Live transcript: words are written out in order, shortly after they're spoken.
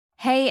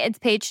Hey, it's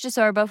Paige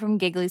DeSorbo from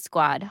Giggly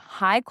Squad.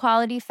 High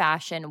quality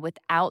fashion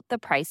without the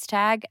price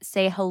tag.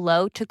 Say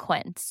hello to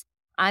Quince.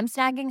 I'm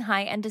snagging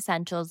high-end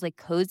essentials like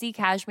cozy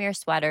cashmere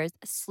sweaters,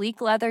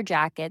 sleek leather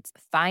jackets,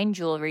 fine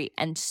jewelry,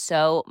 and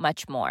so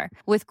much more.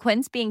 With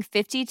Quince being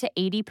 50 to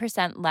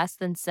 80% less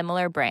than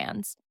similar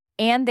brands.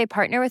 And they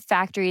partner with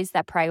factories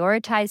that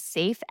prioritize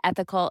safe,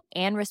 ethical,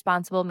 and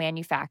responsible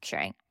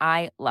manufacturing.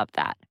 I love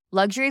that.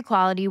 Luxury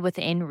quality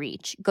within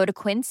reach. Go to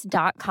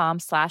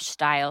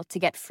quince.com/style to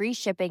get free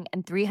shipping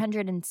and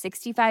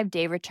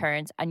 365-day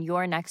returns on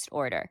your next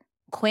order.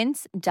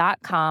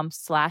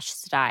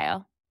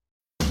 Quince.com/style.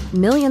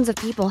 Millions of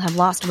people have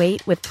lost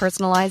weight with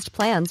personalized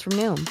plans from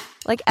Noom.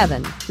 Like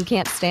Evan, who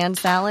can't stand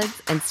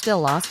salads and still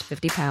lost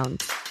 50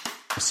 pounds.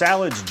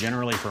 Salads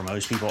generally for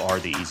most people are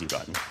the easy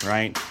button,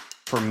 right?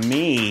 For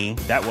me,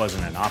 that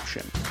wasn't an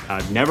option.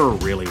 I never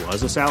really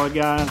was a salad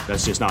guy.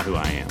 That's just not who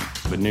I am.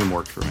 But Noom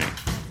worked for me.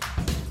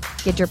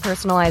 Get your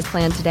personalized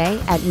plan today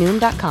at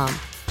Noom.com.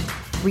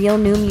 Real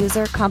Noom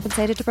user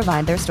compensated to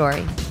provide their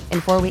story.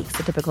 In 4 weeks,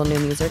 the typical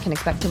Noom user can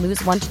expect to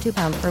lose 1 to 2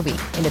 pounds per week.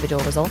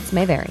 Individual results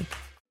may vary.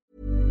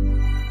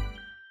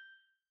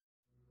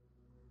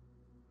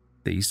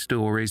 These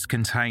stories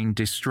contain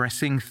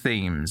distressing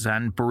themes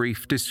and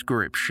brief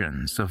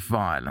descriptions of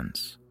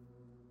violence.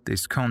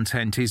 This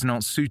content is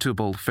not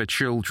suitable for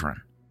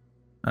children,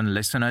 and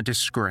listener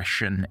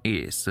discretion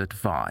is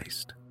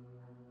advised.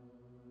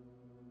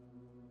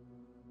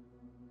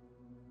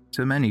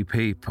 To many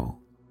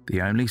people,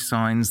 the only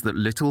signs that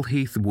Little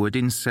Heath Wood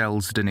in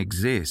Selsdon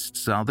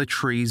exists are the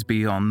trees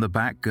beyond the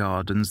back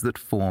gardens that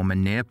form a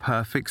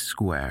near-perfect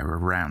square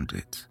around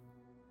it.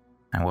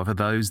 However,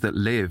 those that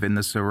live in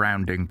the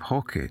surrounding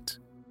pocket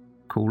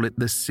call it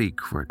the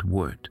Secret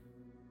Wood,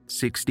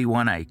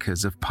 61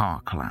 acres of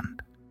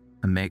parkland,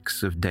 a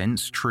mix of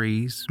dense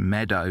trees,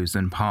 meadows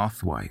and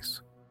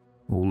pathways,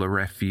 all a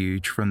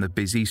refuge from the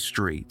busy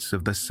streets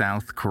of the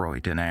South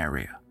Croydon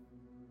area.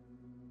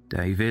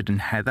 David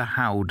and Heather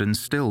Howden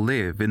still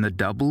live in the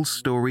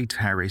double-storey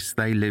terrace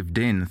they lived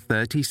in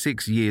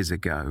 36 years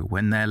ago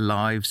when their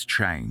lives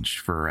changed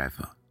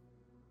forever.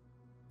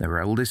 Their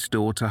eldest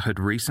daughter had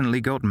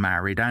recently got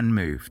married and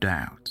moved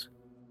out.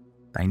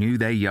 They knew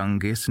their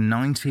youngest,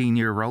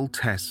 19-year-old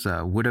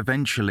Tessa, would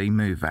eventually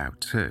move out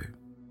too.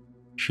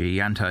 She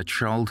and her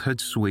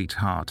childhood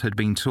sweetheart had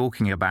been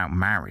talking about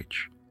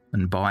marriage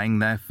and buying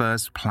their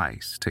first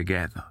place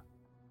together.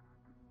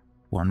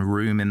 One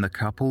room in the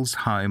couple's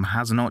home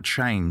has not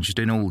changed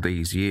in all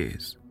these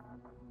years,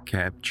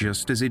 kept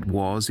just as it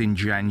was in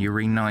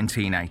January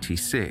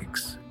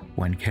 1986,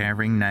 when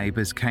caring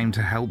neighbours came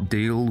to help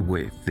deal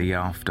with the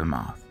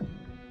aftermath.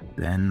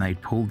 Then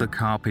they'd pulled the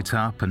carpet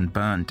up and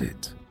burned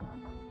it,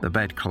 the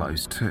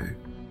bedclothes too,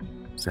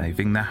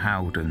 saving the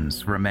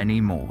Howdens from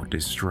any more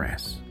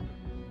distress.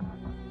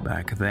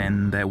 Back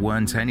then, there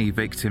weren't any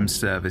victim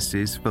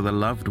services for the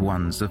loved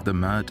ones of the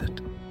murdered.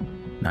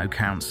 No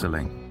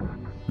counselling,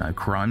 no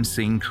crime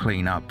scene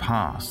clean-up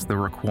past the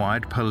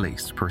required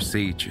police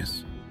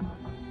procedures.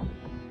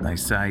 They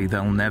say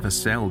they'll never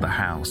sell the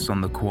house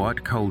on the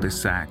quiet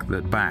cul-de-sac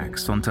that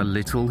backs onto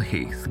Little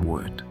Heath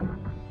Wood.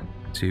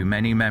 Too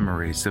many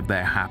memories of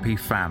their happy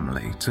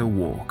family to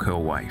walk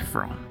away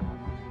from.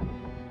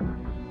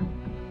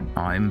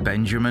 I'm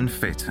Benjamin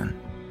Fitton,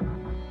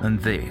 and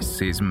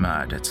this is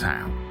Murder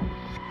Town.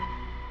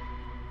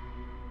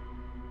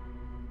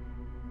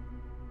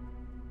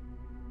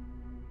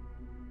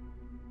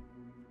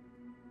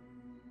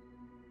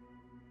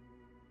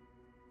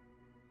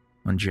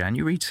 On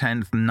January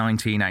 10,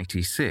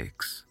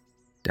 1986,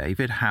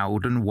 David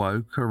Howden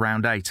woke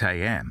around 8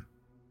 a.m.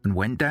 and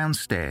went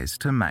downstairs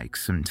to make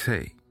some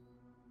tea.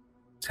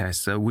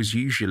 Tessa was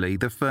usually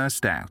the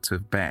first out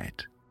of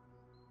bed.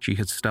 She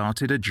had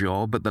started a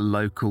job at the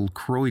local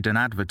Croydon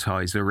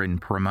Advertiser in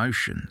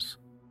promotions,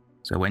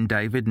 so when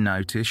David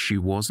noticed she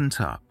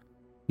wasn't up,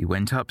 he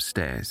went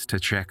upstairs to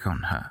check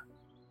on her.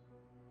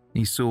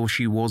 He saw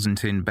she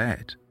wasn't in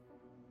bed,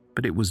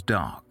 but it was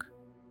dark,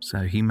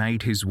 so he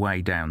made his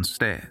way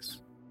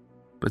downstairs.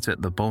 But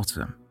at the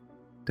bottom,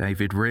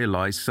 David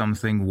realized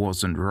something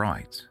wasn't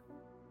right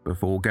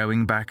before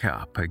going back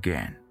up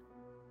again.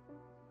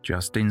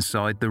 Just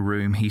inside the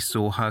room, he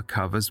saw her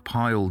covers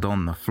piled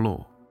on the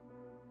floor,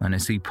 and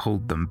as he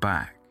pulled them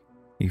back,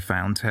 he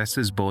found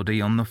Tessa's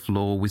body on the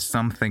floor with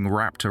something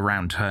wrapped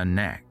around her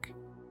neck,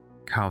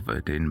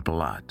 covered in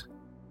blood.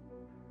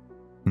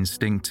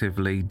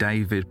 Instinctively,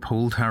 David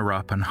pulled her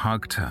up and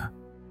hugged her,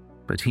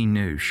 but he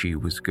knew she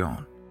was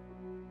gone.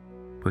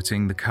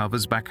 Putting the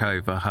covers back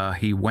over her,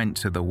 he went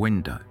to the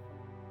window,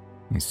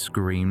 his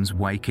screams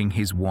waking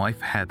his wife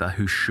Heather,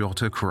 who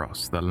shot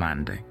across the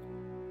landing.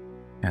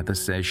 Heather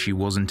says she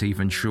wasn't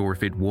even sure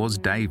if it was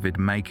David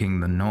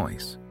making the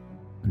noise,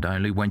 and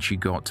only when she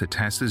got to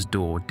Tessa's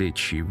door did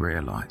she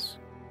realize.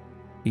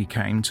 He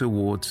came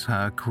towards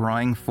her,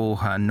 crying for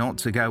her not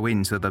to go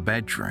into the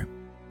bedroom,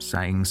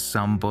 saying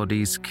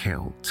somebody's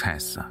killed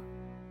Tessa.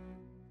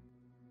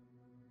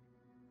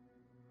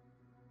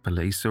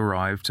 Police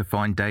arrived to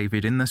find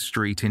David in the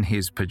street in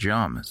his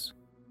pajamas,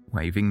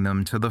 waving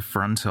them to the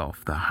front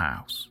of the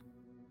house.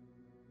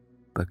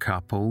 The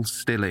couple,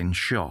 still in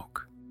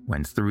shock,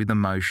 went through the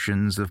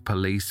motions of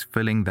police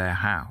filling their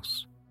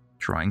house,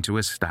 trying to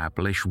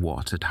establish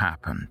what had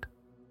happened.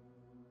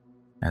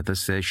 Heather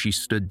says she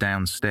stood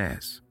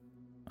downstairs,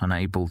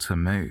 unable to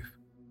move,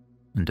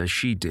 and as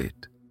she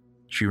did,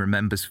 she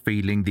remembers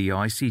feeling the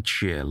icy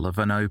chill of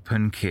an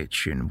open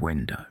kitchen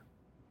window.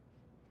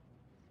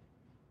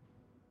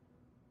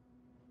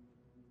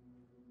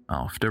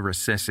 After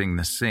assessing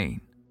the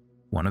scene,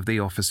 one of the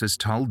officers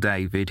told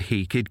David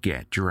he could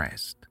get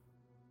dressed.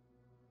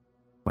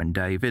 When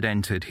David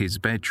entered his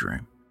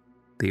bedroom,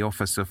 the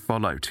officer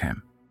followed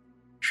him,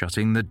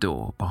 shutting the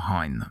door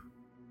behind them.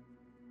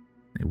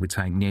 It would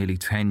take nearly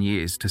 10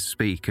 years to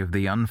speak of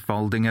the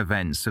unfolding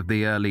events of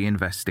the early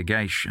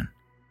investigation,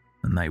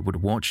 and they would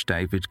watch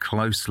David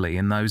closely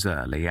in those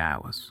early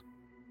hours.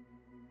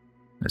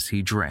 As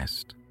he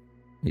dressed,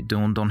 it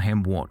dawned on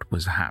him what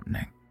was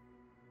happening.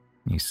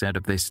 He said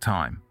of this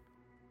time,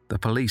 "The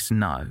police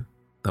know,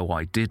 though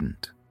I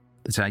didn't,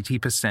 that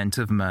 80%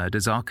 of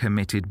murders are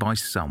committed by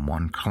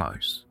someone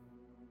close.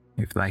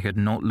 If they had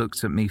not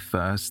looked at me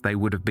first, they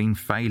would have been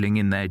failing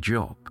in their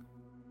job.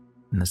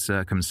 In the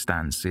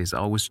circumstances,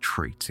 I was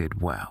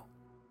treated well."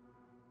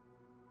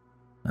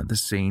 At the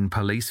scene,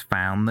 police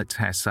found that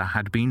Tessa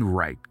had been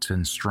raped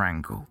and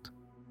strangled,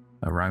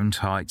 her own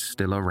tights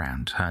still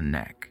around her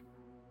neck.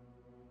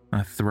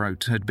 Her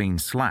throat had been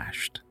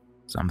slashed,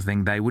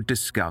 something they would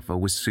discover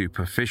was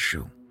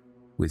superficial,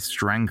 with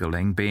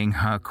strangling being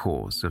her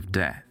cause of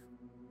death.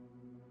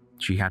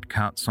 She had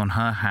cuts on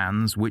her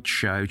hands which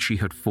showed she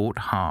had fought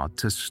hard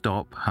to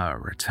stop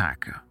her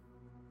attacker.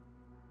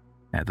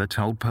 Heather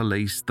told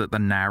police that the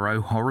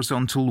narrow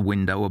horizontal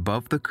window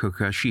above the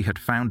cooker she had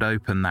found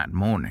open that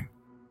morning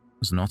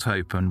was not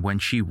open when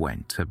she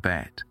went to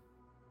bed.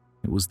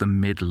 It was the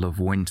middle of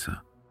winter,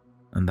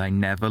 and they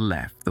never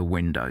left the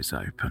windows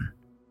open.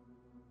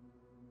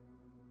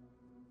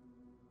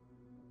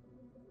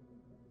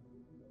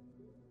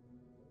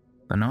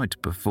 The night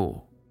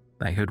before,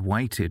 they had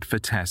waited for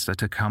Tessa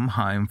to come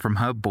home from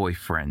her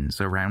boyfriend's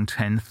around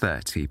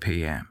 10:30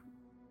 p.m.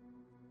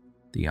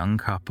 The young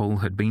couple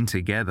had been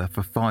together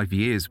for 5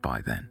 years by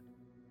then,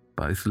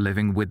 both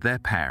living with their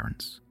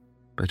parents,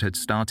 but had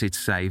started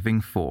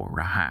saving for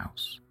a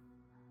house.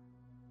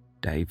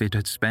 David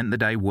had spent the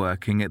day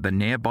working at the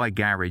nearby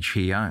garage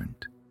he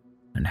owned,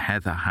 and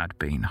Heather had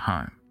been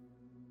home.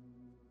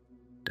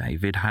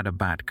 David had a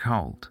bad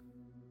cold,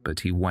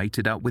 but he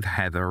waited up with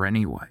Heather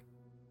anyway.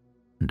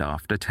 And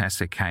after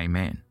Tessa came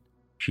in,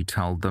 she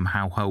told them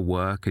how her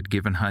work had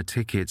given her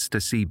tickets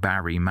to see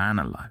Barry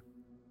Manilow,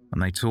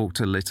 and they talked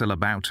a little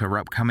about her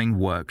upcoming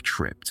work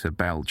trip to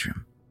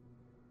Belgium.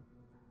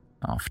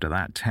 After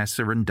that,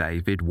 Tessa and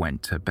David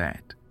went to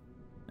bed,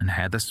 and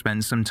Heather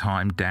spent some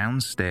time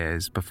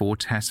downstairs before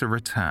Tessa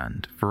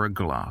returned for a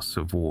glass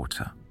of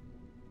water.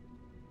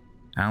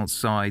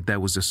 Outside there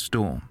was a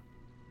storm,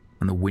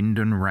 and the wind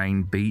and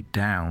rain beat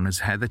down as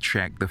Heather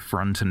checked the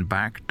front and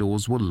back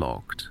doors were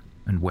locked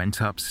and went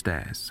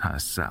upstairs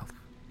herself.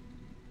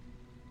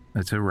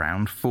 At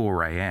around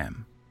 4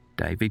 a.m.,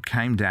 David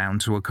came down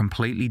to a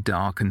completely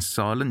dark and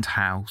silent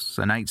house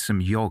and ate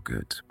some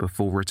yogurt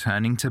before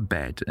returning to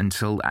bed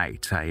until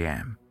 8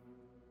 a.m.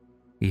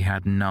 He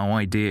had no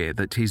idea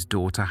that his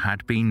daughter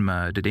had been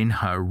murdered in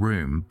her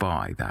room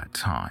by that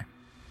time.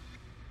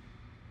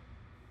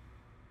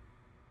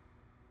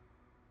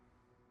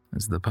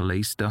 As the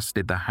police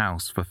dusted the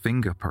house for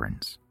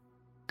fingerprints,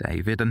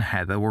 David and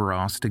Heather were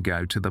asked to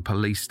go to the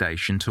police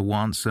station to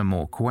answer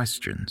more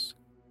questions,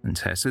 and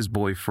Tessa's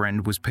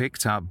boyfriend was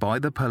picked up by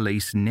the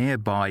police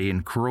nearby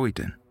in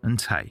Croydon and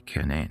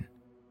taken in.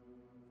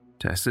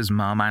 Tessa's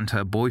mum and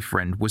her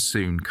boyfriend were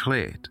soon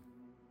cleared,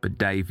 but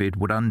David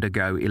would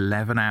undergo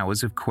 11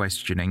 hours of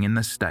questioning in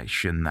the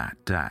station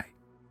that day.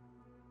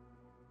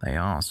 They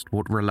asked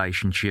what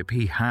relationship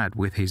he had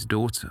with his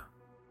daughter,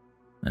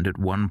 and at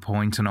one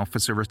point an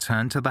officer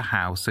returned to the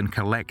house and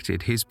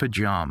collected his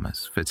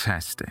pajamas for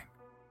testing.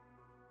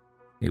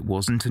 It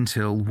wasn't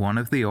until one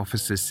of the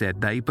officers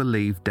said they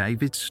believed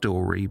David's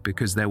story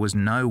because there was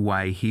no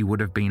way he would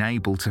have been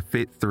able to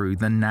fit through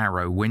the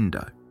narrow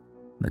window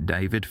that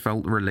David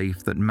felt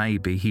relief that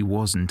maybe he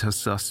wasn't a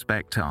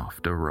suspect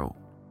after all.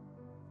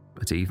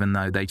 But even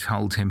though they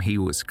told him he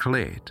was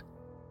cleared,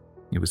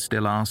 he was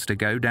still asked to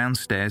go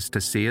downstairs to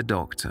see a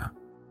doctor,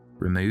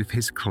 remove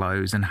his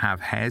clothes and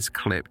have hairs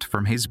clipped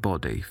from his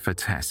body for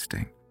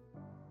testing.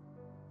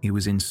 He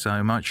was in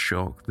so much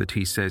shock that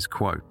he says,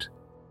 quote,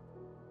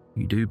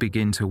 "You do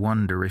begin to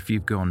wonder if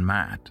you've gone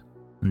mad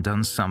and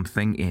done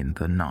something in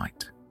the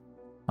night.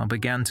 I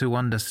began to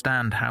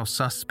understand how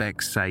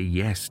suspects say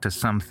yes to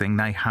something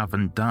they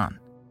haven't done.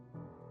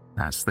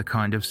 That's the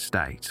kind of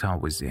state I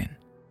was in."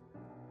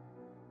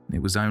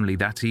 It was only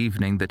that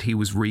evening that he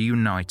was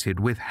reunited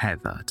with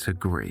Heather to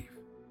grieve.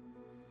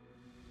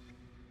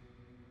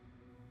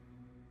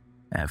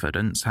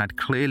 Evidence had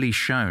clearly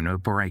shown a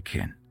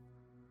break-in.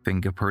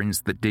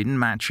 Fingerprints that didn't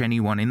match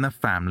anyone in the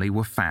family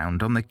were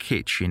found on the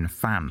kitchen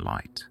fan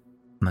light,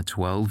 and the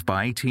 12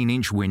 by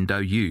 18-inch window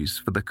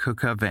used for the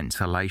cooker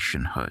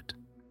ventilation hood,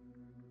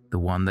 the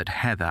one that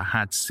Heather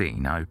had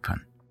seen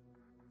open.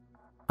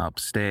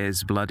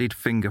 Upstairs, bloodied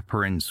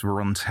fingerprints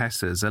were on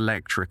Tessa's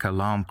electric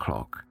alarm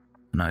clock,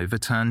 an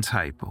overturned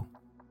table,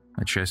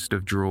 a chest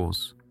of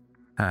drawers,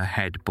 her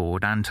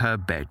headboard and her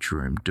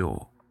bedroom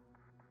door.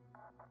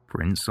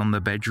 Prints on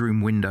the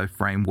bedroom window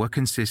frame were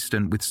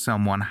consistent with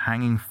someone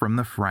hanging from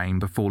the frame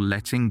before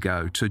letting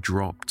go to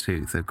drop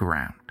to the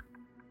ground.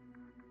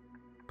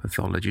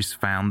 Pathologists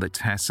found that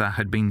Tessa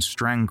had been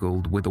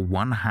strangled with a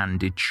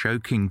one-handed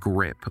choking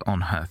grip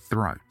on her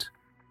throat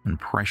and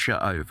pressure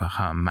over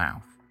her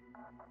mouth,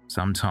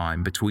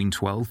 sometime between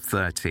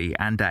 12:30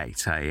 and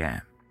 8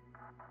 a.m.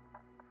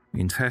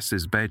 In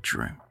Tessa's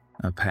bedroom,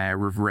 a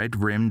pair of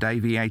red-rimmed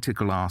aviator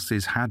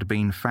glasses had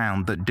been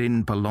found that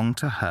didn't belong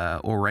to her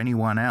or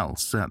anyone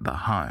else at the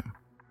home.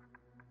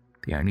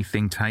 The only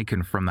thing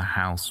taken from the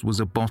house was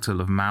a bottle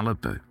of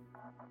Malibu,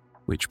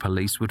 which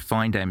police would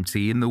find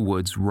empty in the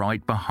woods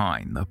right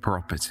behind the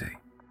property.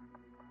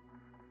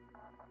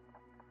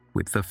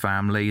 With the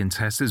family and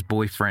Tessa's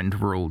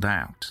boyfriend ruled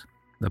out,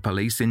 the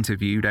police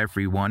interviewed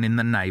everyone in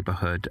the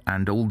neighborhood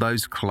and all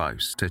those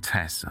close to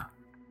Tessa.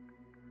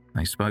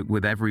 They spoke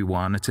with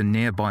everyone at a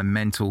nearby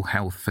mental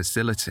health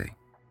facility,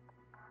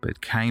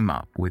 but came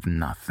up with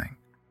nothing.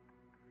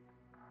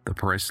 The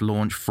press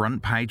launched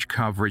front-page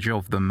coverage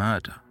of the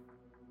murder,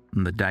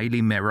 and the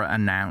Daily Mirror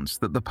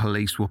announced that the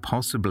police were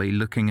possibly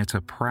looking at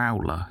a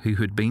prowler who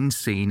had been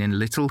seen in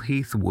Little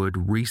Heath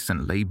Wood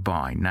recently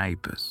by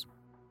neighbours.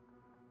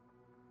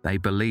 They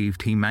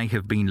believed he may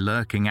have been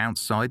lurking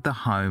outside the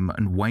home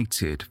and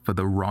waited for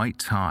the right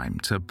time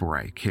to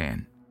break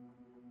in.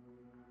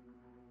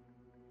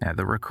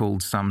 Heather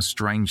recalled some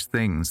strange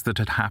things that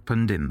had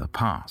happened in the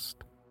past.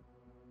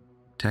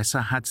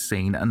 Tessa had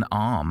seen an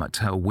arm at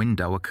her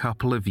window a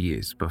couple of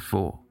years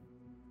before.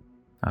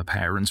 Her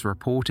parents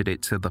reported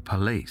it to the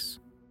police,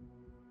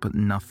 but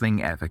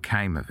nothing ever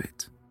came of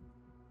it,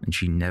 and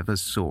she never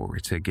saw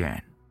it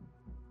again.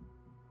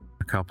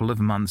 A couple of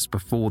months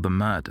before the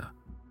murder,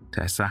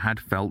 Tessa had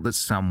felt that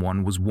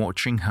someone was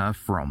watching her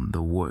from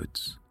the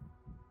woods.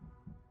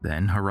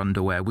 Then her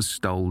underwear was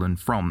stolen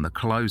from the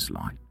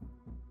clothesline,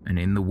 and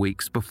in the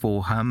weeks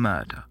before her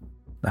murder,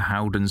 the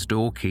Howdens'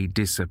 door key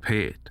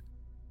disappeared.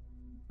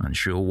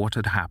 Unsure what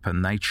had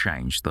happened, they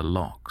changed the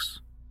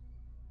locks.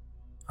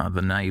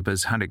 Other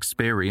neighbours had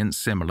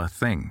experienced similar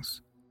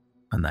things,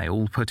 and they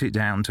all put it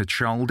down to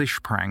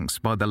childish pranks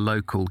by the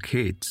local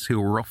kids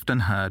who were often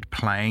heard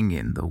playing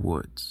in the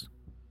woods.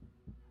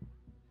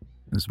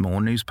 As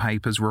more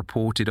newspapers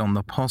reported on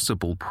the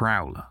possible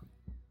prowler,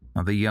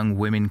 other young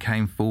women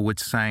came forward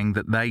saying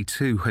that they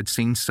too had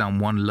seen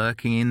someone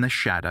lurking in the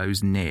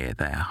shadows near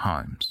their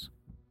homes.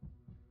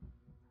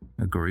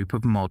 A group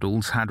of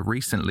models had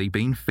recently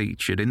been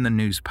featured in the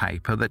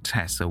newspaper that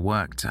Tessa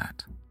worked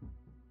at.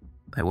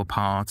 They were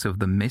part of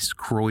the Miss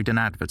Croydon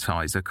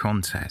Advertiser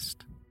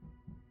contest.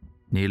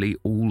 Nearly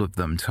all of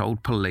them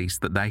told police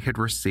that they had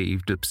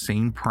received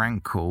obscene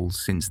prank calls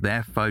since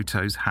their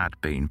photos had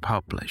been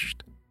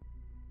published.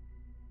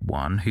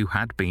 One, who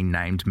had been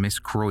named Miss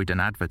Croydon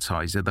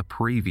Advertiser the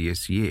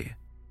previous year,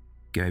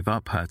 gave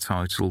up her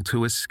title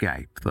to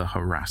escape the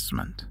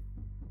harassment.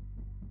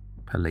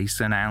 Police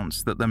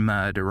announced that the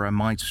murderer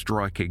might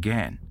strike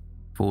again,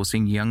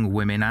 forcing young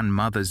women and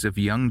mothers of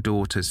young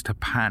daughters to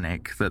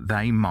panic that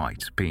they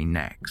might be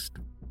next.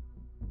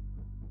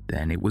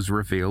 Then it was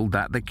revealed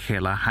that the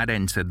killer had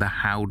entered the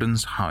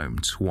Howdens' home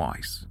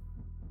twice.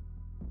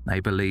 They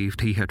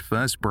believed he had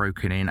first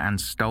broken in and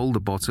stole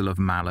the bottle of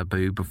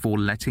Malibu before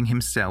letting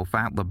himself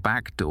out the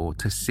back door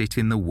to sit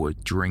in the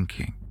wood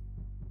drinking.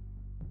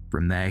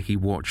 From there he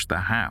watched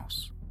the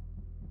house,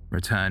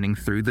 returning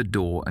through the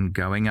door and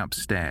going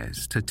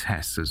upstairs to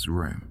Tessa's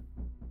room.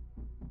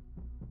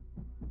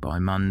 By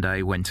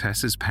Monday, when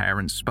Tessa's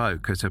parents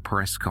spoke at a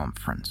press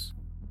conference,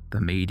 the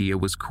media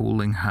was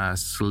calling her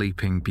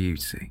Sleeping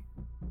Beauty,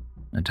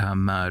 and her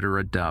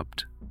murderer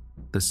dubbed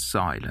the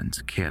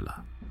Silent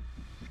Killer.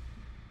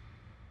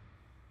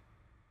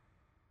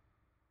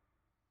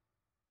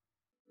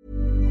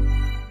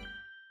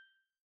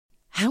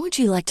 How would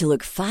you like to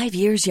look 5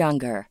 years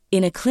younger?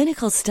 In a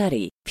clinical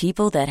study,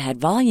 people that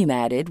had volume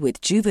added with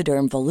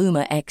Juvederm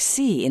Voluma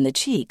XC in the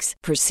cheeks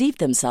perceived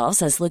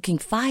themselves as looking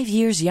 5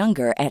 years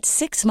younger at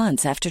 6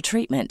 months after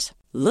treatment.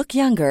 Look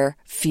younger,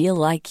 feel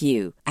like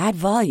you. Add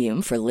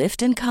volume for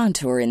lift and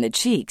contour in the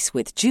cheeks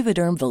with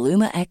Juvederm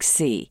Voluma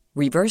XC.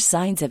 Reverse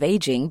signs of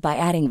aging by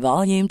adding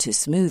volume to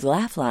smooth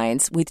laugh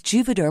lines with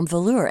Juvederm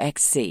Volure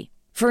XC.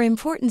 For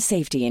important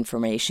safety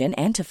information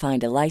and to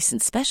find a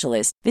licensed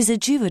specialist,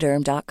 visit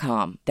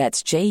Juvederm.com.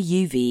 That's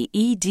JUVEDERM.com.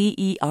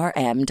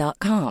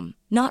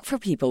 Not for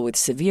people with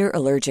severe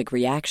allergic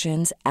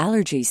reactions,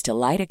 allergies to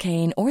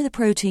lidocaine, or the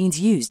proteins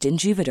used in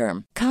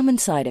Juvederm. Common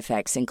side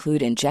effects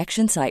include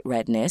injection site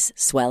redness,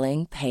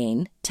 swelling,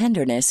 pain,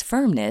 tenderness,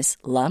 firmness,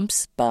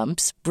 lumps,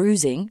 bumps,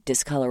 bruising,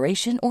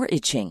 discoloration, or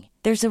itching.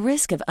 There's a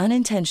risk of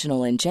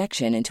unintentional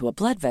injection into a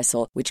blood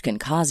vessel, which can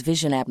cause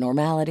vision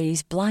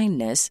abnormalities,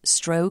 blindness,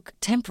 stroke,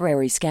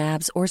 temporary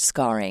scabs, or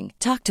scarring.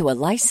 Talk to a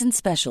licensed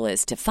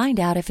specialist to find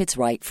out if it's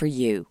right for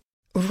you.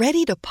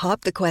 Ready to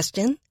pop the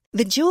question?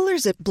 The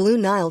jewelers at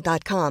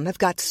BlueNile.com have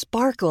got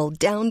sparkle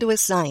down to a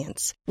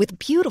science with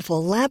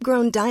beautiful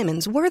lab-grown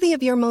diamonds worthy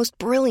of your most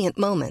brilliant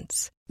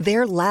moments.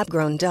 Their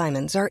lab-grown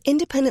diamonds are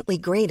independently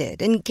graded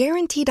and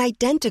guaranteed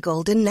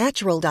identical to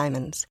natural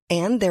diamonds,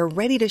 and they're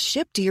ready to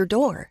ship to your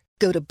door.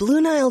 Go to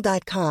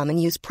BlueNile.com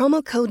and use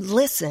promo code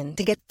LISTEN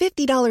to get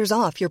 $50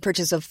 off your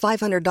purchase of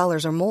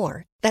 $500 or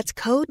more. That's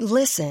code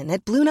LISTEN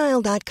at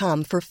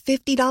BlueNile.com for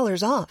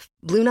 $50 off.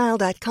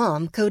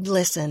 BlueNile.com, code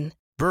LISTEN.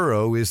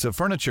 Burrow is a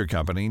furniture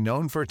company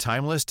known for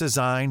timeless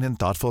design and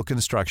thoughtful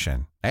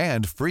construction,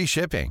 and free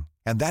shipping,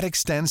 and that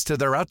extends to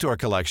their outdoor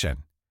collection.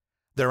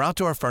 Their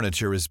outdoor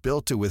furniture is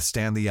built to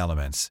withstand the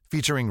elements,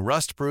 featuring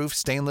rust-proof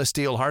stainless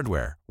steel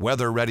hardware,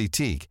 weather-ready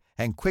teak,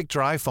 and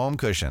quick-dry foam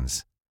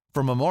cushions.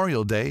 For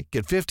Memorial Day,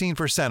 get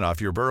 15% off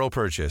your Burrow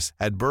purchase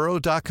at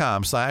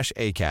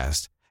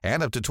burrow.com/ACAST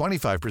and up to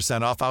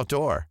 25% off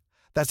outdoor.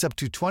 That's up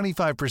to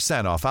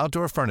 25% off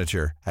outdoor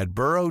furniture at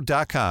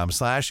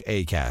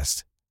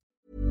burrow.com/ACAST.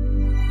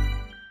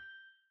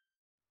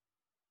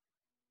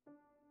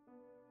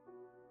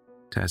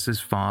 Tessa's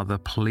father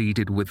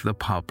pleaded with the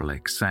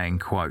public, saying,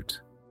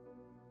 quote,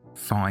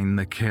 "Find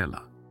the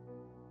killer.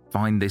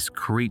 Find this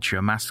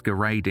creature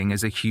masquerading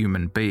as a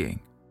human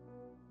being.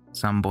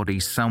 Somebody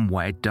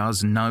somewhere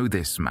does know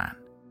this man.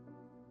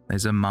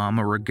 There's a mum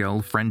or a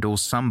girlfriend or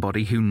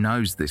somebody who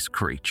knows this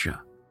creature.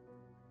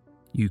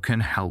 You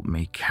can help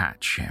me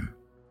catch him."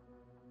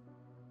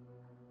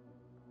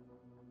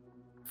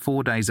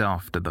 4 days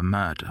after the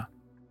murder,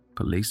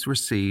 police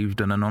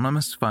received an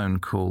anonymous phone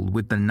call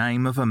with the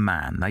name of a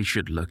man they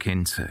should look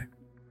into.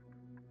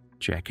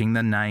 Checking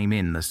the name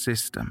in the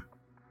system,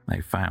 they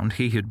found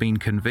he had been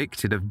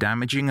convicted of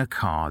damaging a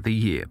car the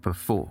year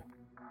before.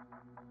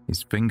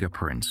 His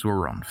fingerprints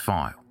were on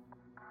file.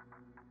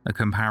 A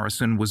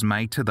comparison was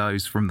made to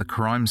those from the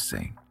crime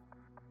scene,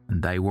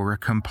 and they were a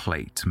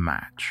complete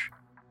match.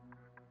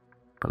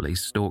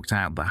 Police stalked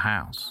out the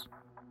house,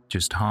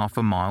 just half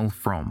a mile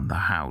from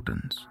the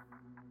Howdens.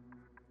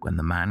 When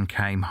the man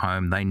came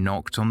home, they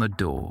knocked on the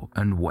door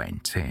and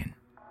went in.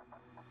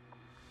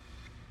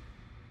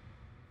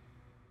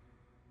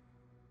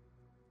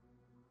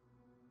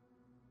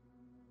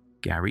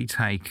 Gary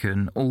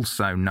Taken,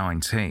 also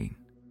 19,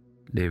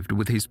 lived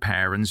with his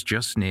parents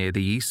just near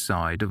the east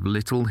side of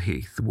Little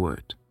Heath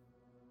Wood.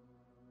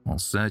 While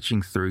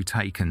searching through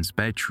Taken's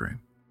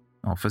bedroom,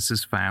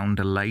 officers found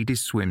a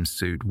lady's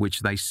swimsuit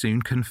which they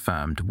soon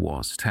confirmed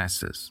was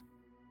Tessa's.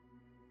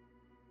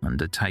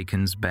 Under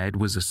Taken's bed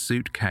was a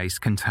suitcase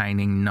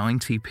containing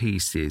 90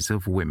 pieces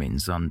of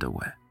women's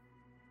underwear.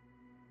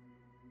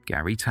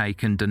 Gary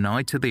Taken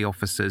denied to the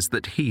officers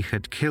that he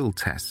had killed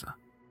Tessa,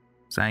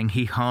 saying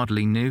he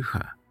hardly knew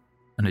her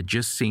and had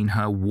just seen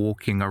her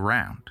walking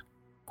around.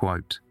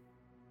 Quote,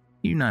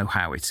 "You know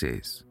how it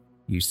is.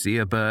 You see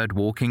a bird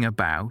walking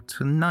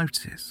about and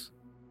notice."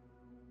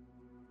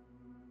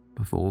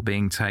 Before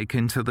being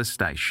taken to the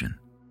station,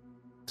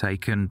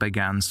 Taken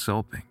began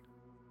sobbing,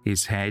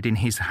 his head in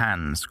his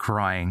hands,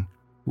 crying,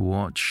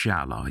 "What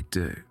shall I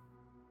do?"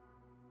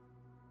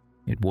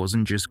 It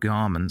wasn't just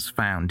garments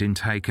found in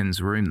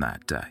Taken's room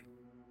that day.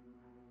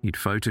 He'd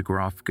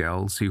photographed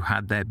girls who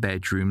had their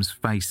bedrooms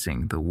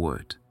facing the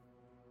wood.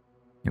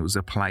 It was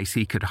a place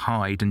he could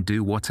hide and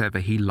do whatever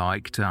he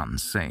liked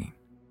unseen.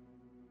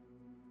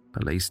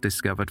 Police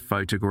discovered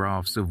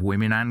photographs of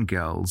women and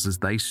girls as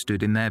they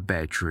stood in their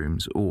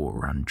bedrooms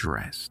or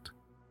undressed.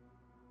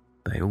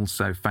 They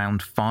also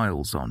found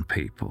files on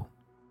people,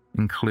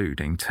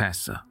 including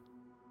Tessa.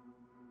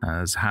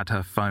 Hers had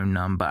her phone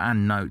number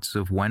and notes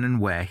of when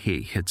and where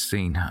he had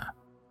seen her.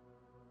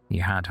 He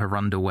had her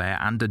underwear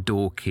and a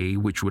door key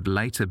which would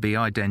later be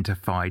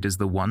identified as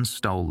the one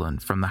stolen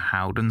from the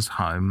Howdens'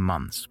 home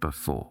months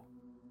before.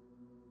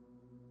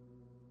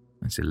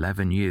 At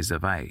 11 years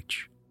of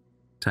age,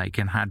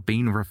 Taken had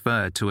been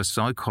referred to a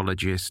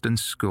psychologist and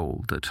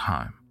schooled at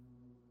home.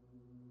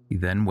 He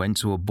then went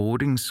to a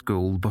boarding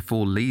school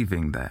before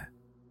leaving there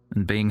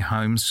and being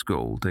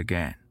homeschooled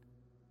again.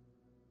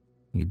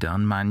 He'd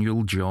done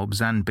manual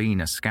jobs and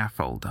been a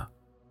scaffolder,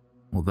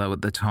 although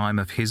at the time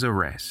of his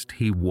arrest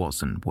he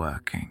wasn't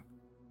working.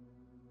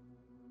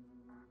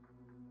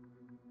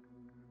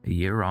 A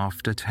year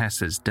after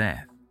Tessa's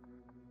death,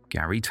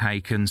 Gary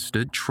Taken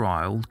stood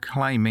trial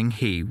claiming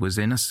he was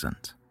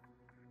innocent.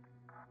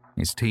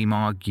 His team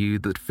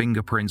argued that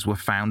fingerprints were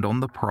found on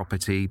the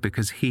property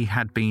because he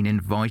had been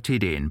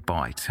invited in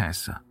by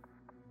Tessa.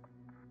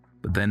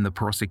 But then the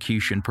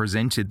prosecution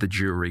presented the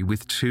jury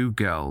with two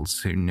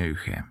girls who knew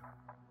him.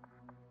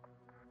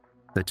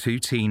 The two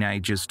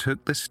teenagers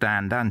took the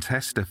stand and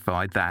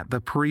testified that the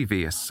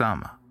previous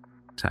summer,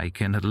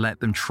 Taken had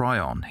let them try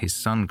on his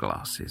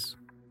sunglasses.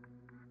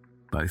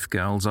 Both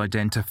girls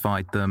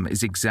identified them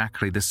as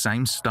exactly the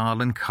same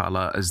style and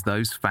colour as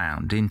those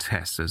found in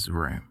Tessa's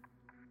room.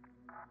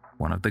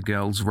 One of the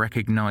girls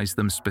recognized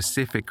them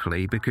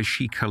specifically because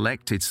she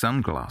collected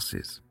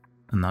sunglasses,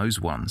 and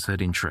those ones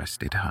had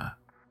interested her.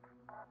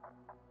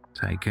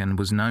 Taken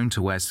was known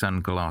to wear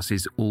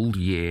sunglasses all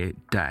year,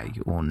 day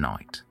or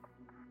night.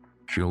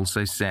 She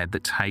also said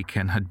that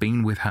Taken had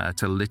been with her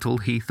to Little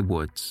Heath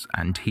Woods,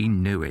 and he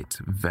knew it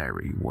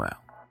very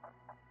well.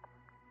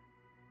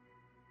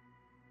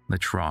 The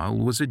trial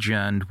was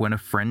adjourned when a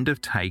friend of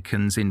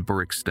Taken's in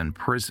Brixton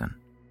Prison,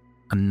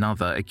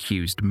 another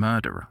accused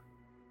murderer,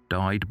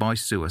 died by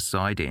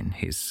suicide in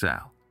his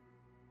cell.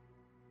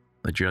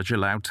 The judge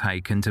allowed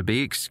Taken to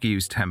be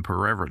excused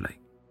temporarily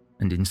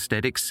and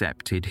instead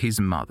accepted his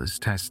mother's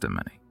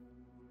testimony.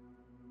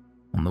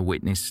 On the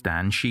witness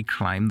stand, she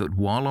claimed that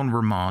while on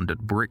remand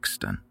at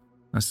Brixton,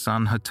 a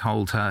son had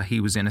told her he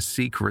was in a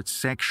secret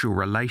sexual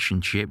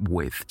relationship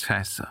with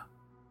Tessa.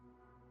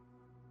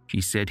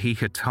 She said he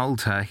had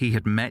told her he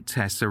had met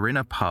Tessa in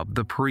a pub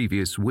the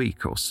previous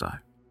week or so.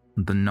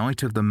 The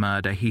night of the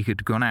murder, he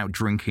had gone out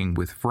drinking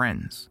with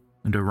friends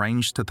and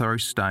arranged to throw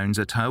stones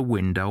at her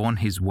window on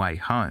his way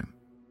home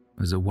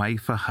as a way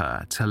for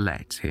her to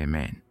let him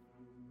in.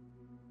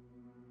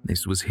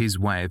 This was his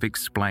way of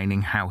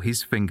explaining how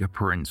his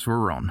fingerprints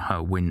were on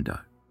her window.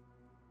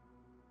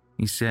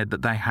 He said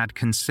that they had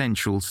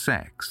consensual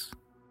sex,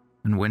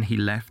 and when he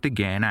left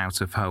again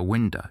out of her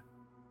window,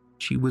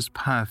 she was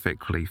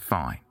perfectly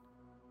fine.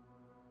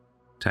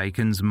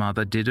 Taken's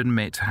mother did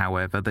admit,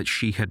 however, that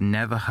she had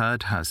never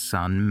heard her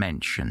son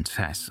mention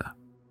Tessa.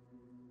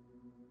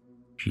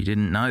 She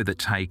didn't know that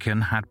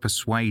Taken had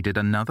persuaded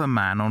another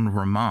man on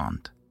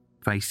remand,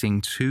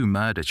 facing 2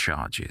 murder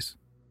charges,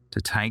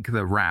 to take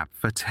the rap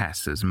for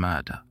Tessa's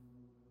murder.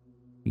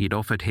 He'd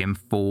offered him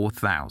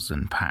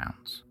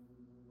 £4,000.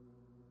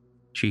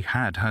 She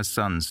had her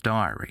son's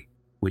diary,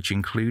 which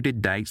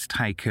included dates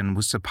Taken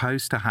was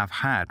supposed to have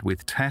had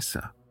with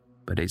Tessa,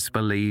 but it's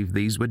believed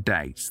these were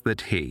dates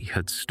that he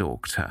had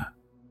stalked her.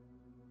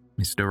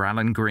 Mr.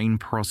 Alan Green,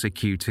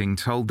 prosecuting,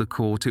 told the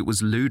court it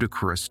was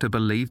ludicrous to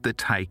believe that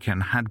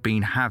Taken had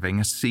been having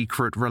a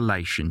secret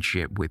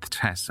relationship with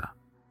Tessa.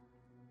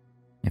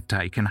 If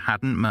Taken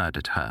hadn't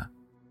murdered her,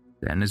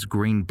 then, as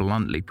Green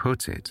bluntly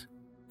put it,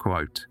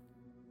 quote,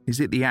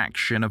 "Is it the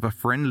action of a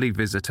friendly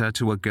visitor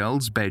to a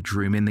girl's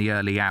bedroom in the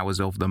early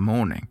hours of the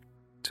morning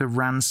to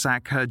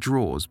ransack her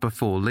drawers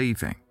before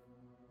leaving?"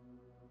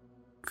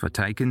 For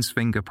Taken's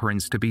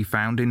fingerprints to be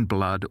found in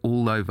blood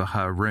all over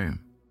her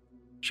room,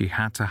 she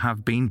had to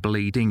have been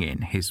bleeding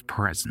in his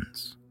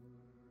presence.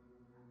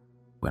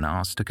 When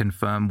asked to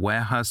confirm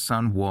where her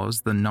son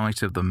was the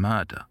night of the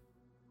murder,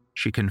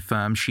 she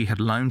confirmed she had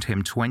loaned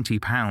him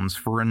 £20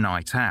 for a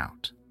night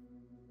out,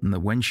 and that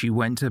when she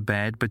went to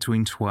bed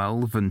between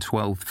 12 and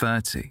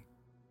 12:30,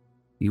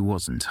 he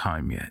wasn't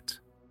home yet.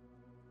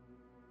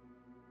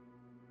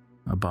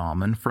 A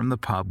barman from the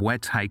pub where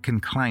Taken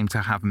claimed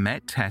to have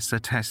met Tessa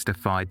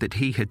testified that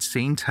he had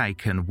seen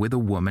Taken with a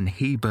woman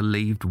he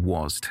believed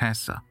was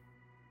Tessa.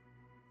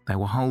 They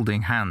were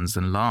holding hands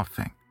and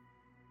laughing,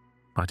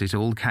 but it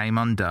all came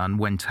undone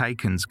when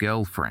Taken's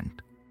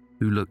girlfriend,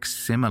 who looked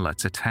similar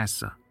to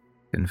Tessa,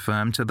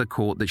 confirmed to the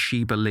court that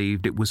she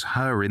believed it was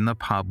her in the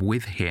pub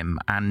with him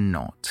and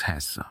not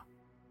Tessa.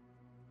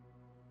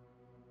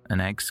 An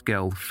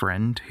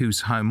ex-girlfriend,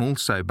 whose home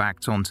also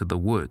backed onto the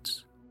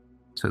woods,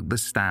 took the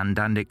stand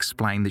and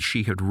explained that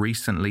she had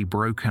recently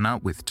broken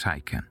up with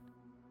Taken,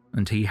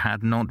 and he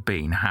had not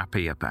been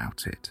happy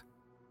about it.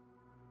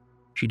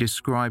 She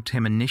described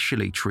him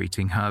initially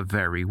treating her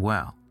very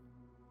well,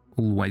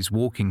 always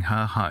walking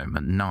her home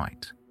at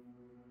night,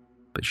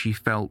 but she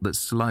felt that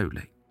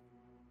slowly,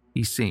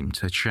 he seemed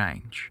to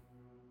change.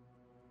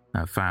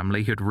 Her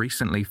family had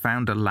recently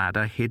found a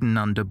ladder hidden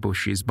under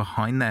bushes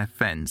behind their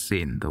fence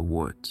in the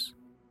woods.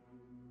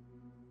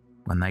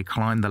 When they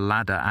climbed the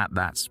ladder at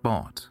that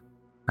spot,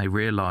 they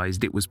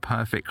realized it was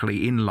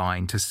perfectly in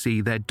line to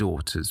see their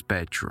daughter's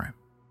bedroom.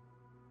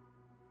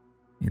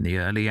 In the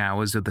early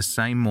hours of the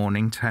same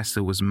morning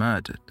Tessa was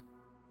murdered,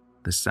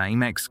 the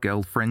same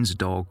ex-girlfriend's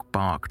dog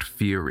barked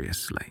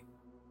furiously.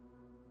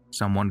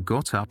 Someone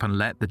got up and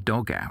let the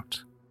dog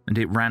out, and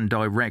it ran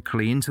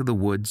directly into the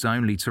woods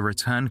only to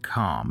return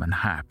calm and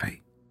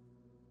happy.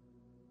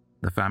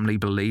 The family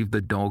believed the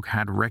dog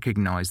had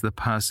recognized the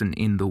person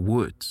in the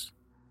woods,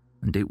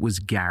 and it was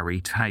Gary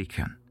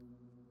Taken,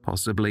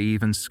 possibly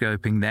even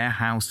scoping their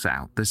house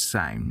out the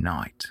same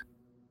night.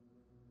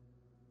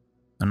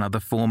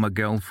 Another former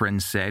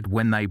girlfriend said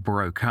when they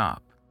broke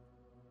up,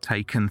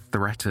 Taken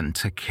threatened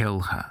to kill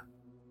her.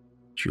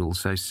 She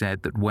also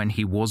said that when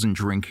he wasn't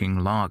drinking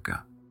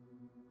lager,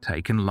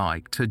 Taken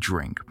liked to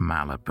drink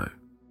Malibu.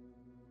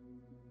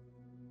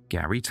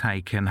 Gary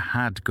Taken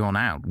had gone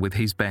out with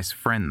his best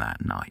friend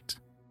that night.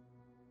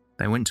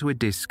 They went to a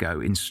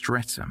disco in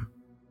Streatham,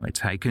 where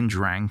Taken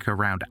drank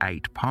around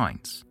 8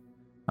 pints,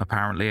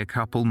 apparently a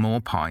couple more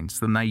pints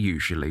than they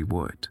usually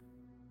would.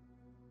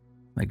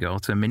 They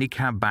got a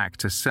minicab back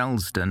to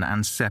Selsdon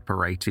and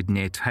separated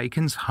near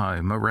Taken's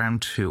home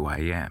around 2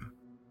 a.m.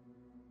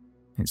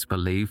 It's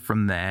believed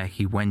from there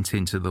he went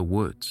into the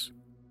woods,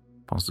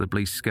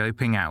 possibly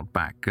scoping out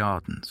back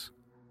gardens,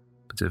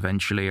 but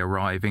eventually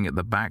arriving at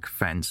the back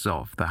fence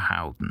of the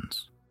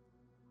Howdens.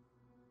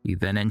 He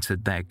then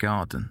entered their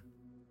garden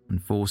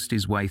and forced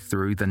his way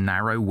through the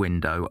narrow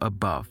window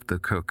above the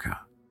cooker.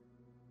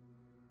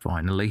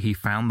 Finally, he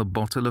found the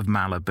bottle of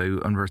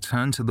Malibu and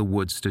returned to the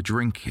woods to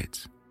drink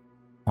it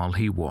while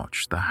he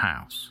watched the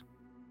house.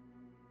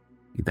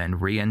 He then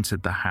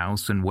re-entered the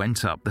house and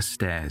went up the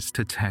stairs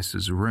to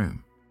Tessa's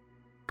room,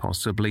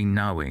 possibly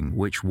knowing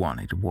which one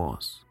it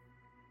was.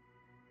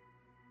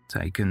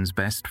 Taken's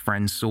best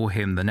friend saw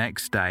him the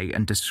next day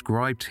and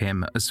described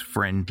him as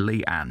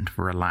friendly and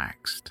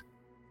relaxed.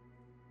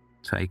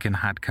 Taken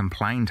had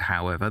complained,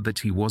 however, that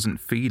he wasn't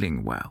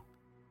feeling well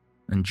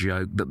and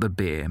joked that the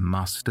beer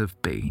must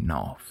have been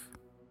off.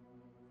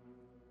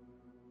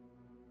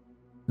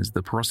 As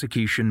the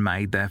prosecution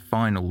made their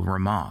final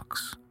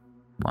remarks,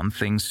 one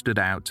thing stood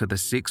out to the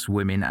 6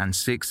 women and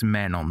 6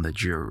 men on the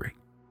jury.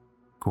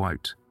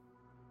 Quote,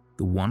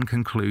 "The one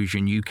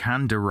conclusion you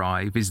can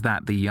derive is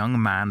that the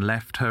young man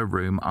left her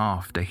room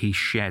after he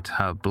shed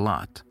her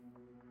blood,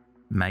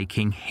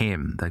 making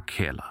him the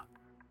killer."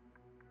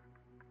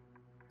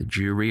 The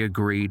jury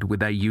agreed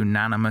with a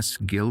unanimous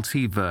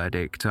guilty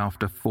verdict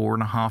after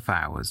 4.5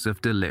 hours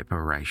of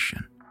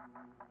deliberation.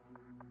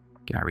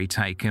 Gary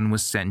Taken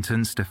was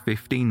sentenced to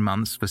 15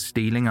 months for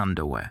stealing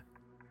underwear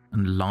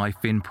and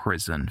life in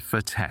prison for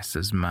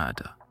Tessa's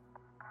murder.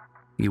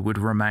 He would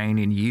remain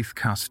in youth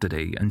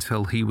custody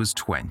until he was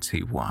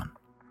 21.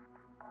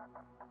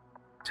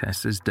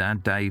 Tessa's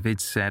dad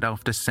David said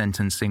after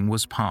sentencing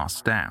was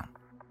passed down,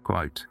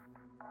 quote,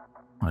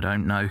 "I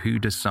don't know who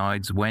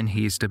decides when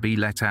he is to be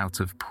let out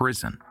of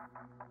prison,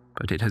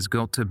 but it has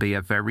got to be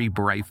a very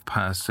brave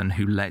person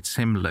who lets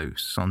him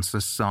loose on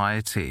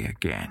society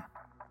again."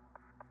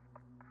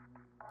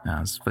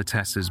 As for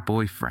Tessa's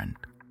boyfriend,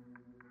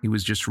 he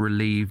was just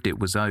relieved it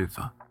was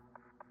over,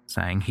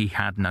 saying he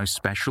had no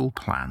special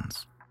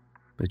plans,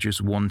 but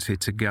just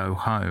wanted to go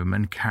home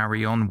and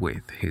carry on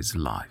with his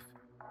life.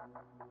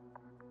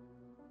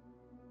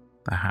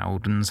 The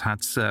Howdens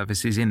had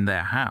services in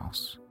their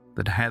house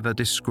that Heather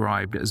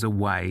described as a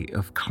way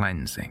of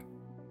cleansing,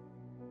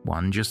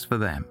 one just for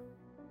them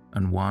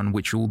and one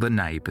which all the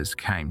neighbours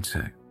came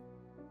to.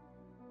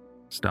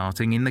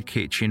 Starting in the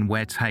kitchen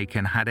where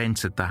Taken had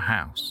entered the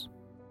house,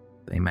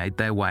 they made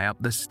their way up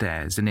the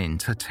stairs and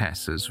into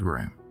Tessa's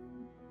room.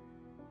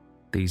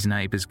 These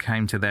neighbours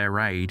came to their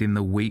aid in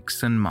the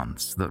weeks and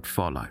months that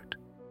followed.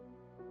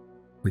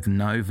 With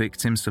no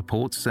victim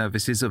support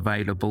services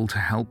available to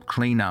help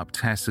clean up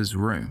Tessa's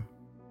room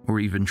or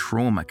even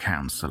trauma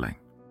counselling,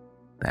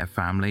 their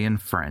family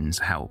and friends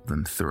helped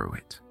them through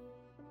it.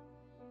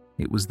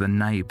 It was the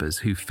neighbours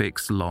who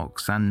fixed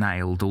locks and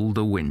nailed all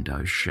the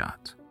windows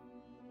shut.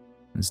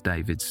 As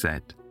David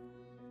said,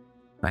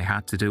 they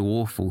had to do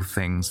awful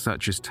things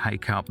such as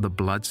take up the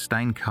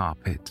blood-stained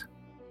carpet,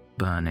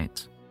 burn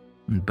it,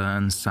 and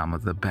burn some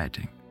of the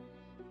bedding.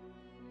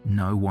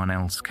 No one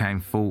else came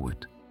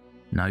forward,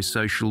 no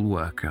social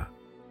worker,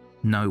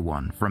 no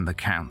one from the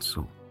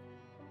council.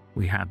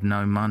 We had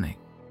no money,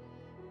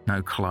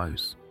 no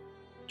clothes,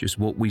 just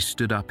what we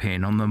stood up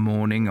in on the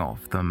morning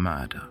of the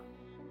murder.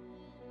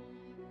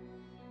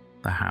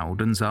 The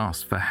Howdens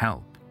asked for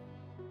help,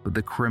 but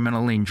the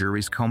Criminal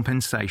Injuries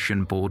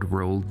Compensation Board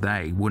ruled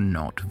they were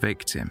not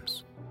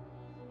victims.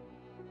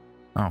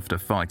 After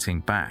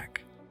fighting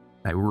back,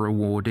 they were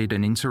awarded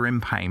an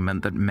interim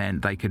payment that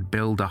meant they could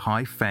build a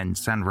high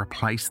fence and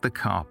replace the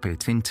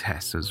carpet in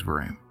Tessa's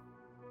room.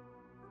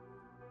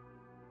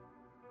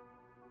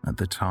 At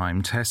the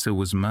time Tessa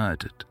was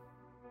murdered,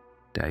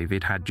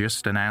 David had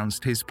just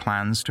announced his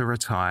plans to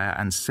retire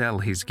and sell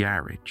his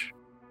garage.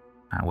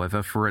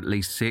 However, for at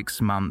least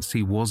 6 months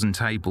he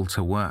wasn't able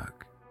to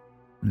work,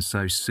 and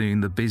so soon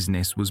the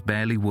business was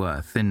barely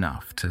worth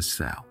enough to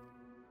sell.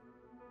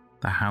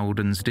 The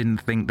Howdens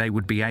didn't think they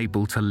would be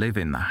able to live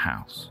in the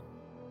house,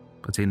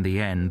 but in the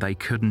end they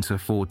couldn't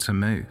afford to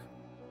move,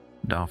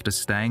 and after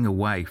staying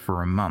away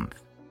for a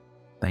month,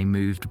 they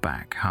moved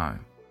back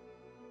home.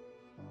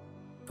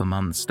 For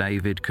months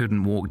David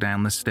couldn't walk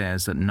down the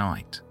stairs at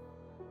night,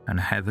 and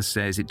Heather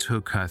says it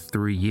took her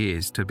 3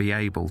 years to be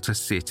able to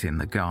sit in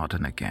the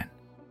garden again,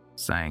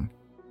 saying,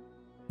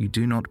 "You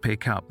do not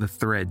pick up the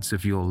threads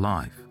of your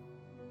life.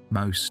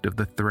 Most of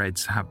the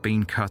threads have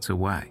been cut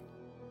away.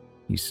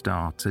 You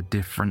start a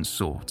different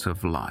sort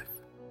of life."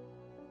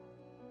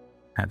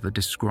 Heather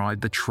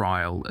described the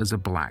trial as a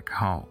black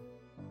hole,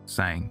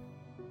 saying,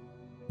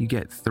 "You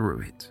get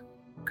through it,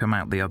 come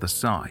out the other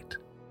side,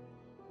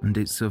 and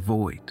it's a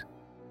void,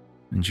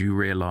 and you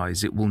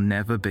realize it will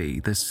never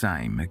be the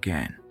same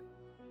again."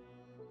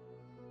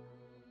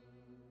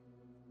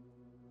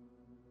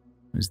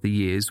 As the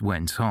years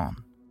went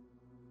on,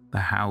 the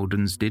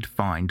Howdens did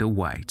find a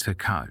way to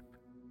cope.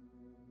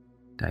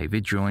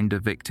 David joined a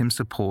victim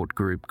support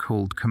group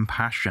called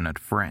Compassionate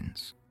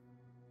Friends,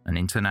 an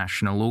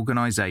international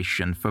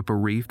organization for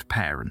bereaved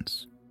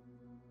parents,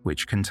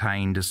 which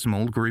contained a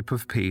small group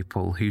of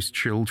people whose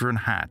children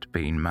had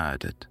been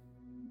murdered.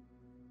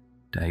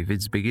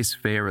 David's biggest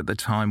fear at the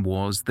time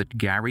was that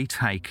Gary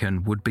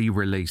Taken would be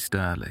released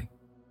early.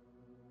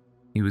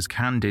 He was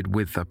candid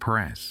with the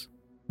press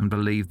and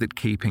believed that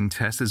keeping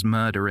Tessa's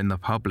murder in the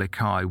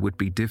public eye would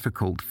be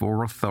difficult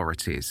for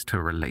authorities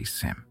to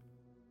release him.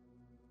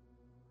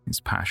 His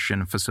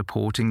passion for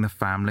supporting the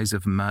families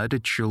of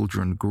murdered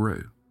children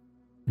grew,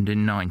 and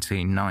in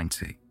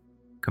 1990,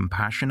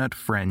 Compassionate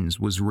Friends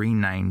was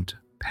renamed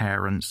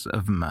Parents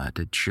of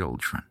Murdered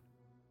Children.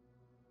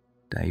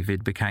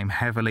 David became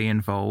heavily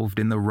involved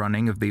in the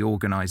running of the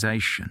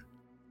organisation,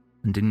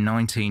 and in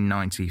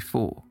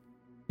 1994,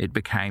 it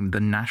became the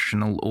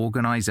national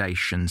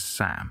organisation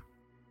SAM,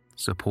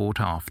 Support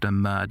After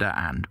Murder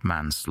and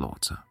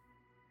Manslaughter.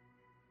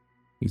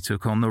 He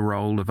took on the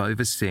role of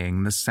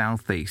overseeing the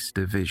Southeast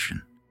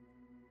Division,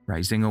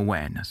 raising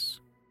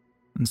awareness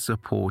and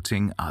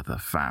supporting other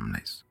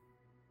families.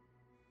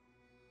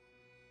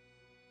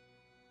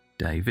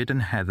 David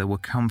and Heather were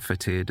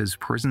comforted as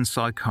prison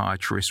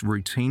psychiatrists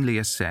routinely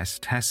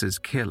assessed Tessa's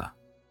killer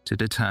to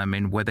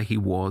determine whether he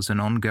was an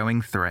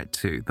ongoing threat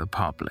to the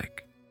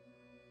public.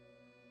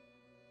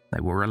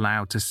 They were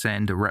allowed to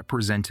send a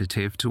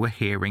representative to a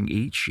hearing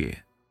each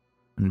year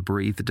and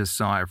breathed a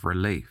sigh of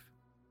relief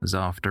as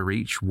after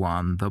each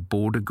one the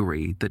board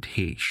agreed that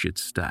he should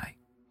stay.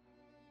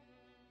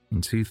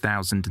 In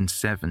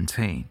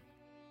 2017,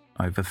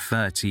 over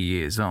 30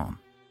 years on,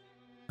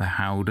 the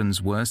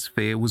Howdens' worst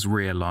fear was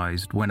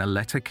realised when a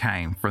letter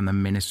came from the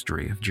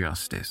Ministry of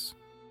Justice.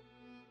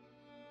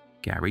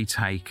 Gary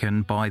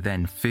Taken, by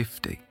then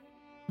 50,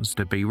 was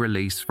to be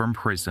released from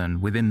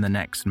prison within the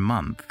next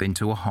month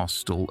into a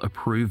hostel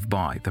approved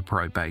by the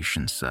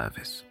probation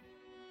service.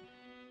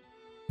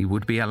 He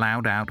would be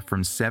allowed out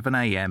from 7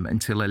 a.m.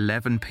 until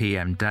 11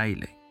 p.m.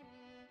 daily,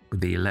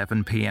 with the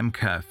 11 p.m.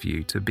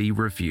 curfew to be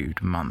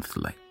reviewed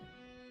monthly.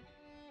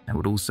 There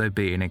would also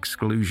be an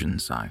exclusion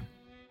zone,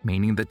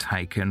 meaning that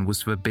Taken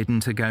was forbidden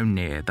to go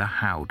near the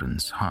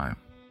Howdens' home.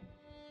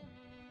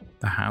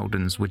 The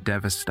Howdens were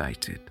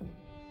devastated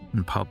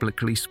and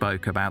publicly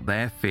spoke about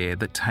their fear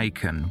that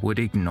Taken would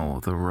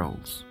ignore the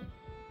rules.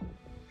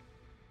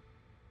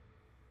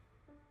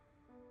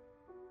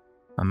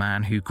 A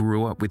man who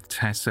grew up with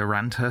Tessa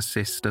and her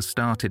sister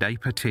started a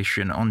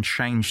petition on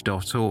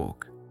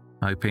Change.org,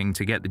 hoping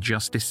to get the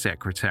Justice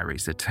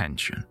Secretary's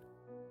attention.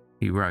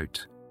 He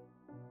wrote,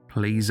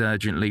 "Please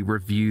urgently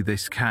review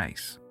this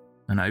case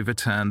and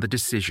overturn the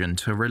decision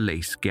to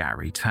release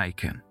Gary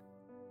Taken,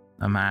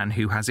 a man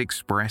who has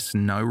expressed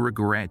no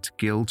regret,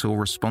 guilt, or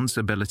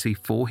responsibility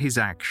for his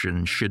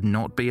actions should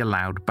not be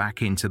allowed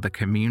back into the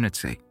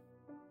community,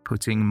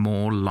 putting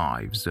more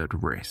lives at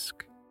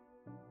risk."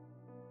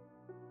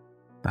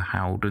 The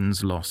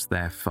Howdens lost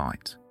their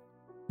fight,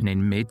 and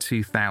in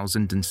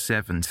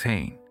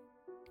mid-2017,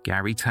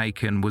 Gary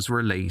Taken was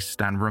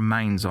released and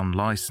remains on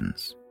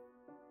license,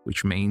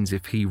 which means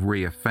if he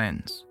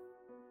reoffends,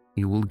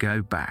 he will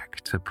go back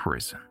to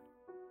prison.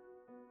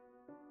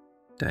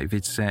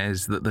 David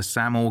says that the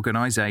SAM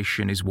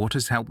organisation is what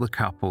has helped the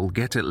couple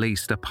get at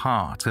least a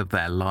part of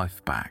their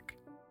life back.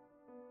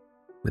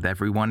 With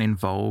everyone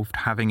involved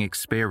having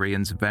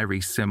experienced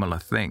very similar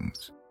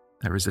things,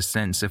 there is a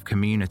sense of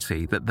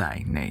community that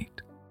they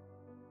need.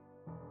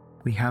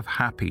 "We have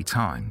happy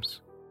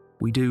times.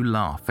 We do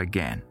laugh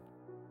again,"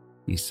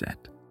 he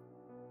said.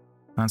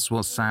 "That's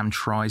what Sam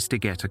tries to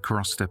get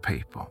across to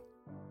people,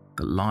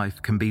 that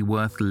life can be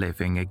worth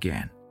living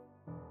again.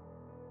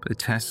 But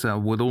Tessa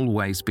will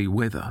always be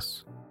with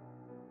us.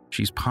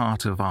 She's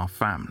part of our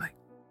family,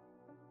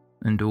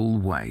 and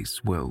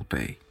always will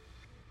be."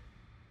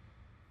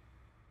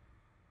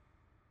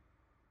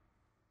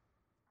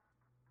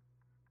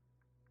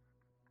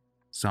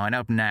 Sign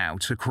up now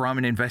to Crime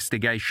and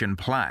Investigation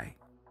Play,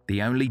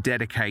 the only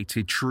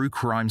dedicated true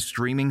crime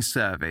streaming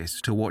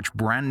service to watch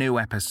brand new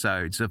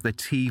episodes of the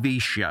TV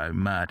show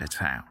Murder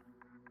Town.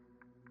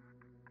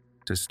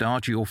 To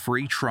start your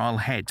free trial,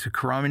 head to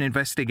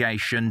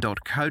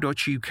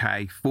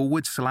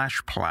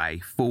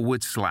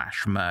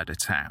crimeandinvestigation.co.uk/play/Murder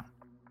Town.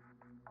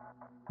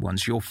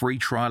 Once your free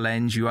trial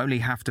ends, you only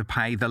have to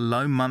pay the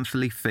low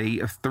monthly fee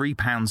of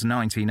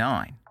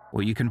 £3.99,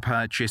 or you can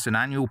purchase an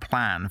annual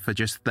plan for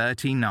just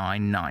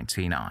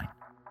 $39.99.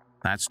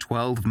 That's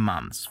 12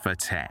 months for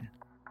 10.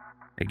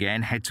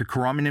 Again, head to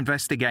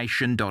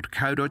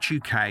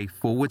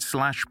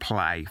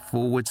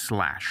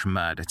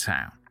crimeandinvestigation.co.uk/play/Murder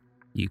Town.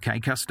 UK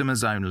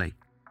customers only.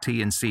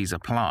 T&Cs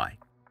apply.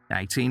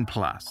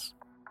 18+.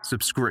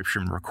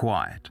 Subscription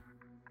required.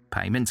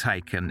 Payment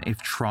taken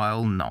if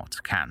trial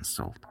not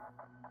cancelled.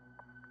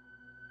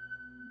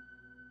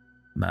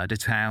 Murder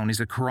Town is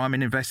a Crime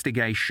and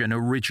Investigation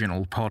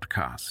original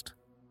podcast.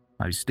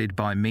 Hosted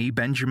by me,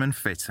 Benjamin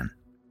Fitton.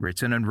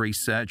 Written and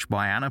researched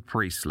by Anna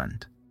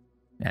Priestland.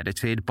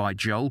 Edited by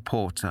Joel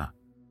Porter.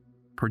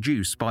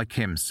 Produced by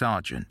Kim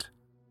Sargent.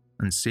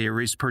 And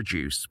series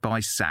produced by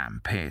Sam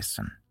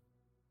Pearson.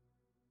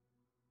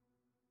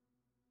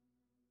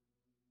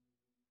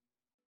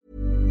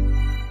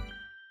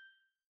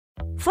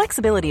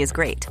 Flexibility is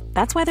great.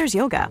 That's why there's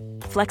yoga.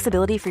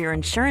 Flexibility for your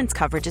insurance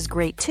coverage is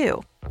great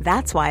too.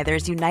 That's why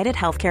there's United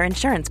Healthcare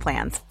Insurance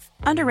Plans.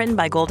 Underwritten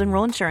by Golden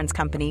Rule Insurance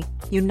Company,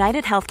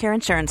 United Healthcare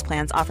Insurance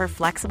Plans offer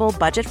flexible,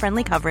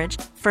 budget-friendly coverage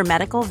for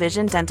medical,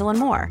 vision, dental, and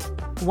more.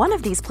 One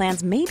of these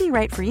plans may be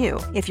right for you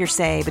if you're,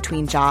 say,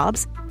 between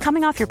jobs,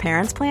 coming off your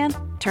parents' plan,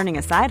 turning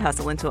a side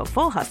hustle into a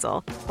full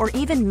hustle, or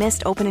even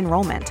missed open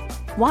enrollment.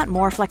 Want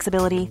more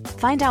flexibility?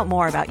 Find out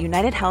more about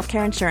United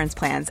Healthcare Insurance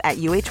Plans at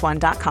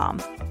uh1.com.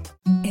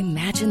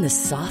 Imagine the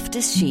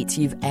softest sheets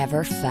you've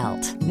ever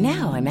felt.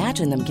 Now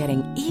imagine them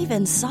getting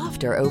even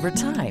softer over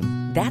time.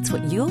 That's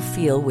what you'll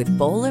feel with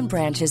Boll &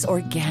 Branch's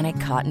organic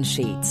cotton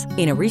sheets.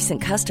 In a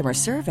recent customer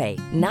survey,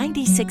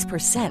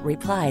 96%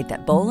 replied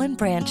that Boll &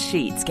 Branch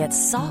sheets get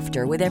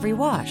softer with every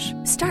wash.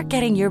 Start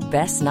getting your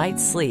best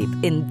night's sleep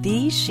in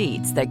these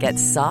sheets that get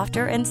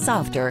softer and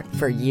softer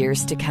for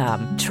years to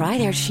come. Try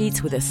their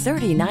sheets with a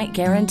 30-night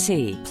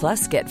guarantee.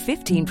 Plus, get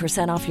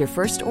 15% off your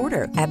first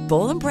order at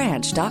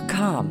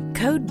bollandbranch.com.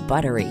 Code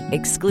BUTTERY.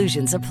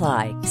 Exclusions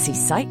apply. See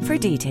site for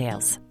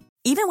details.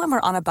 Even when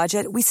we're on a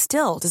budget, we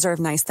still deserve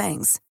nice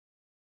things.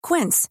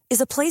 Quince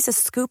is a place to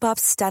scoop up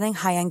stunning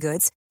high-end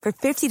goods for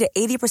 50 to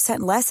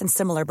 80% less than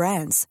similar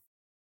brands.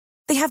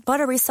 They have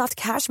buttery soft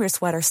cashmere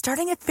sweaters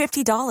starting at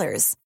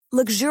 $50,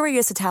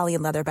 luxurious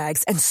Italian leather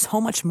bags, and so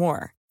much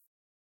more.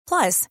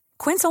 Plus,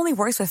 Quince only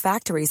works with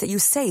factories that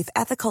use safe,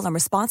 ethical, and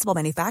responsible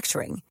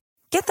manufacturing.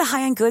 Get the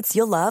high-end goods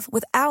you'll love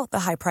without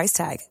the high price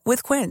tag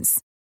with Quince.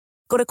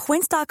 Go to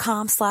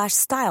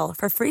quince.com/style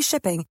for free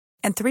shipping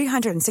and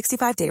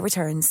 365-day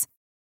returns.